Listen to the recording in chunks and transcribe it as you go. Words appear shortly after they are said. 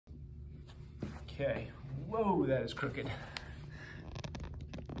Okay, whoa, that is crooked.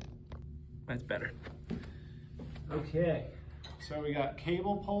 That's better. Okay, so we got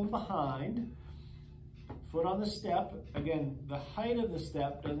cable pulled behind, foot on the step. Again, the height of the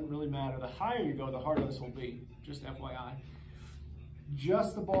step doesn't really matter. The higher you go, the harder this will be, just FYI.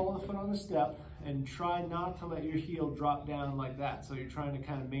 Just the ball of the foot on the step, and try not to let your heel drop down like that. So you're trying to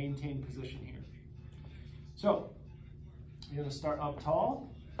kind of maintain position here. So you're gonna start up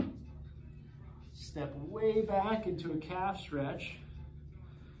tall, step way back into a calf stretch,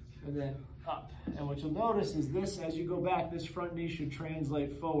 and then up. And what you'll notice is this, as you go back, this front knee should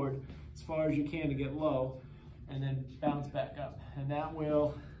translate forward as far as you can to get low, and then bounce back up. And that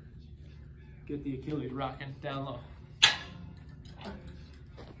will get the Achilles rocking down low.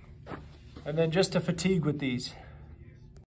 And then just to fatigue with these,